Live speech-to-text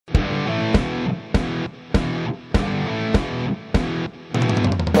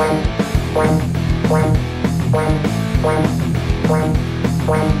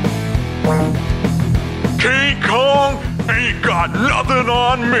got nothing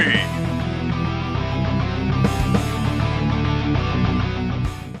on me.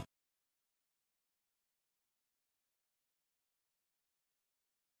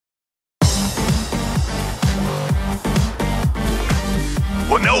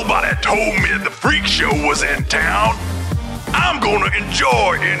 Well, nobody told me the freak show was in town. I'm gonna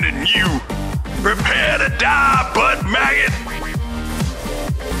enjoy ending you. Prepare to die, butt maggot.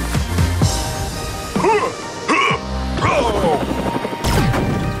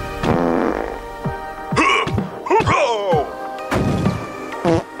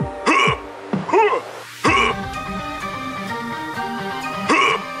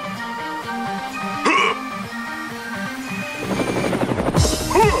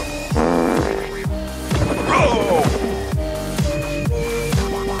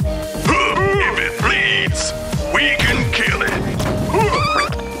 If it bleeds, we can kill it.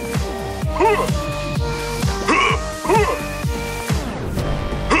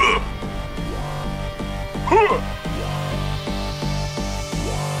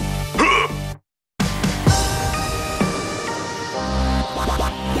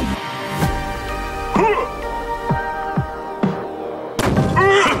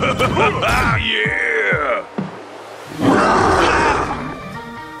 Ah, yeah!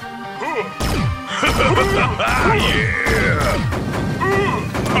 Ah, yeah!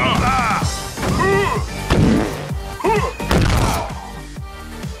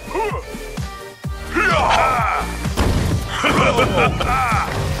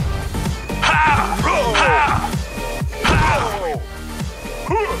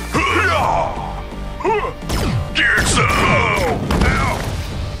 Get some!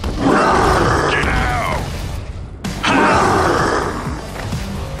 Get out!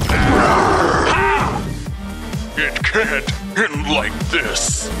 It can't end like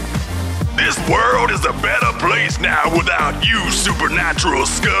this. This world is a better place now without you, supernatural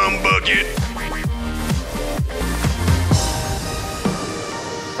scum bucket.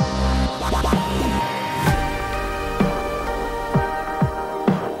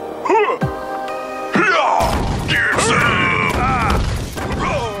 Get some!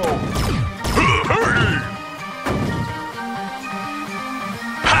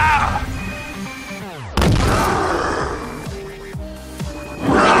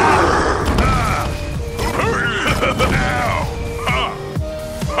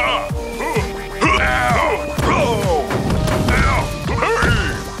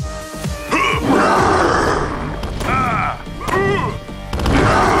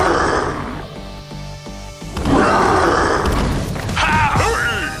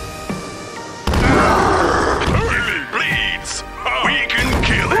 If it bleeds, we can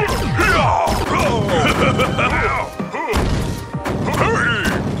kill it.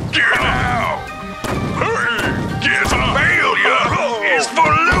 Get out! Get some failure is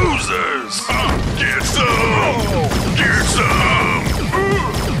for losers. Get some! Get some!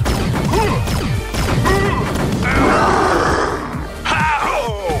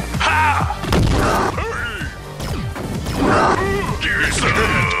 Get some!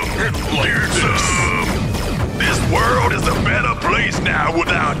 Get some! This world is a better place now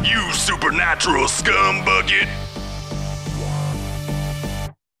without you, supernatural scum bucket.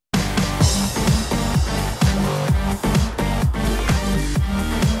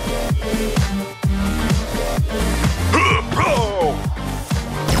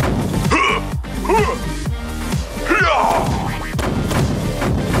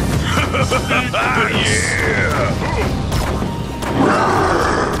 Yeah!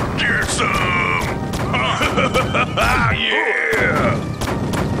 Get some! Yeah!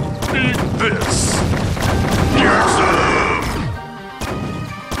 Eat this! Get some!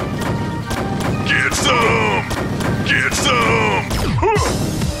 Get some! Get some!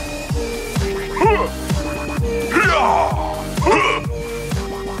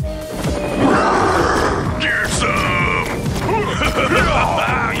 Get some!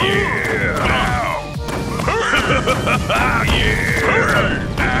 Yeah! Yeah!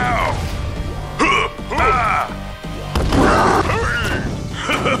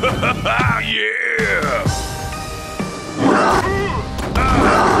 Ow! Yeah!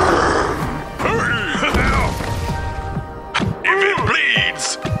 If it bleeds,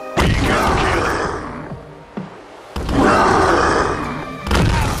 we can kill it.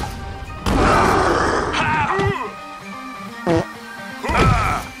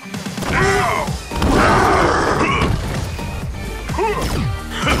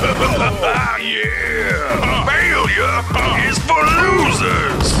 Yeah! Failure is for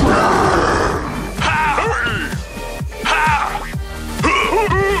losers!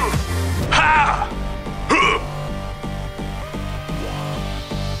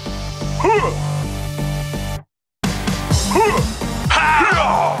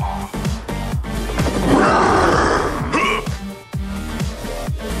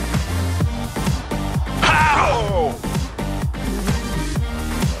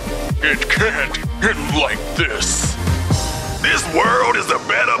 It can't end like this. This world is a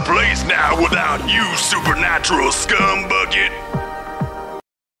better place now without you, supernatural scum bucket.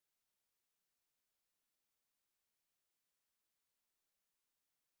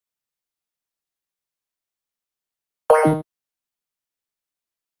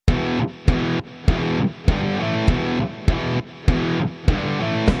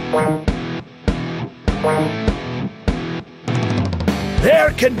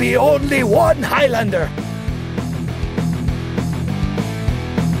 There can be only one Highlander.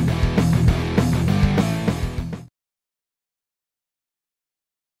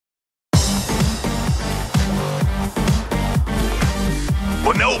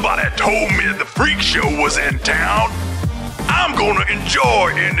 But nobody told me the freak show was in town. I'm gonna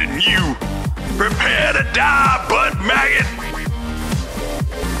enjoy ending you. Prepare to die, butt maggot.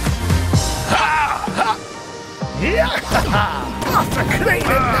 Ha! Ha! Yeah! Off the crane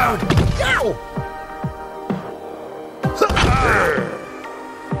now! Yow!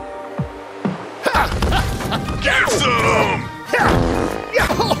 Get some!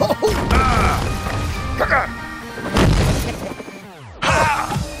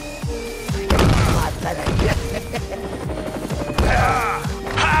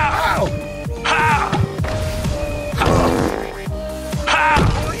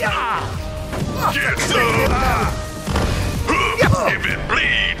 Get some! If it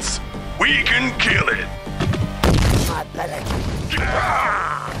bleeds, we can kill it.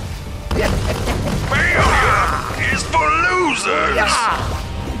 Failure is for losers.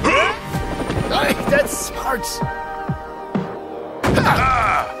 That's smart.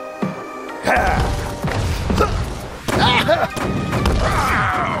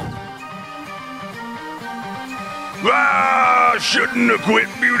 Shouldn't have quit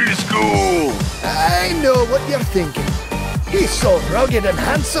beauty school. I know what you're thinking. He's so rugged and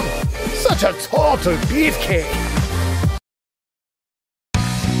handsome. Such a total beefcake.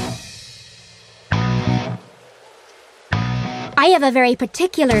 I have a very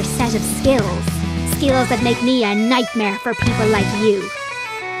particular set of skills. Skills that make me a nightmare for people like you.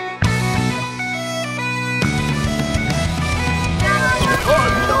 Oh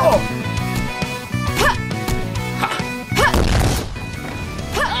no!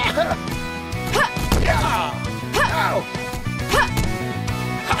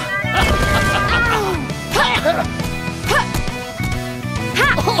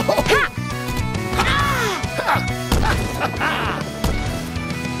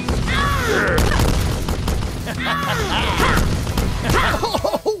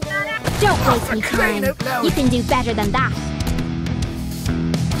 Don't waste me time. You can do better than that.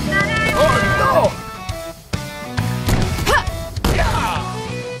 Oh no!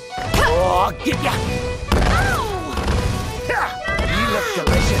 Oh, get ya! You look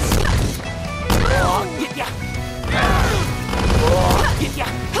delicious. Oh, get ya! Oh, get ya!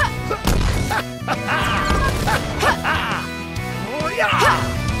 Oh, yeah!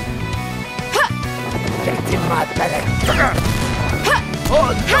 Get in my belly!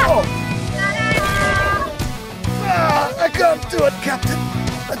 Oh no! I can't do it, Captain.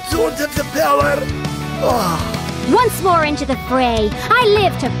 I don't have the power. Oh. Once more into the fray. I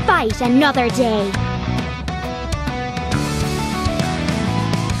live to fight another day.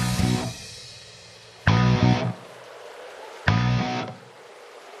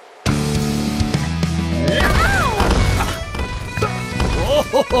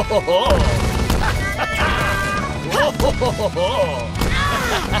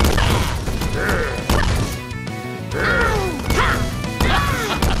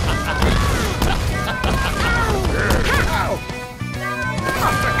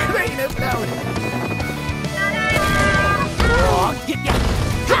 Get ya!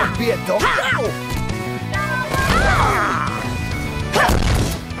 Don't be a dog!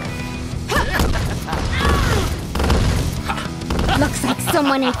 Looks like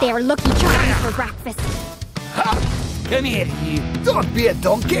someone ate their Lucky Charms for breakfast. Come here, you! Don't be a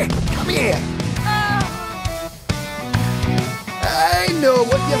donkey! Come here! I know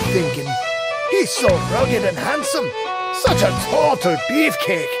what you're thinking. He's so rugged and handsome. Such a total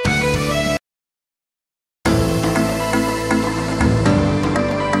beefcake.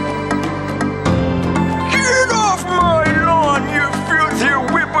 Get off my lawn, you filthy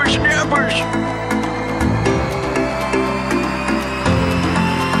whippersnappers!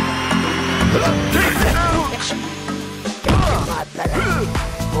 Get out!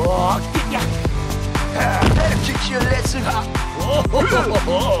 Oh, teach you a lesson. You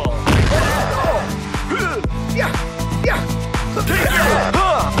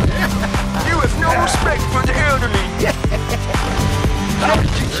have no respect for the elderly. That'll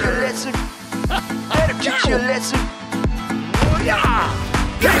teach you a lesson. That'll teach you a lesson.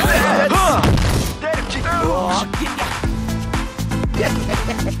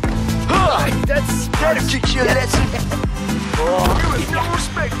 That'll teach you a lesson. You have no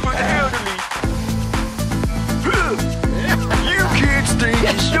respect for the elderly. You kids think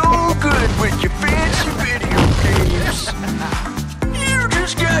you're so good with your fancy video games. You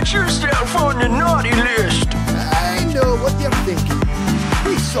just got yourself on the naughty list. I know what you're thinking.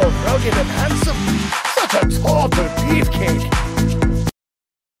 He's so rugged and handsome. Such a total beefcake.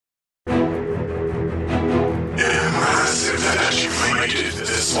 Impressive that you made it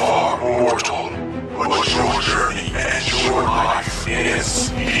this far, mortal. But your journey and your life is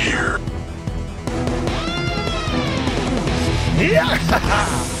here.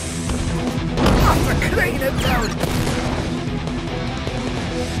 After crying it down.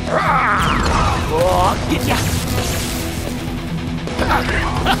 Get ya!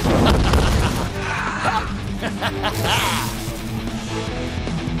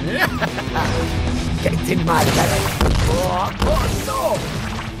 Get in my belly. Oh no!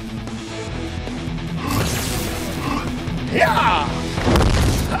 Yeah!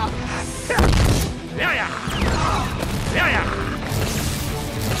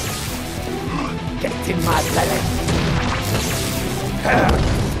 Get in my belly.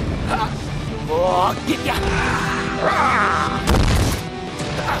 Oh, get ya!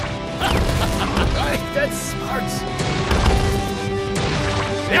 That's smart.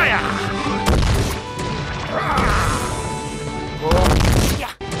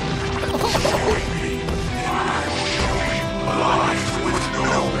 Alive with no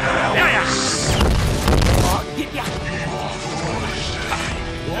balance. Oh, get ya!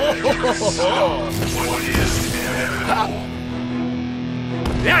 What is inevitable?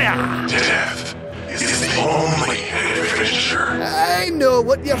 Death is the only adventure. I know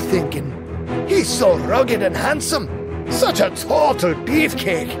what you're thinking. He's so rugged and handsome. Such a total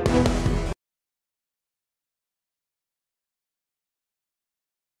beefcake.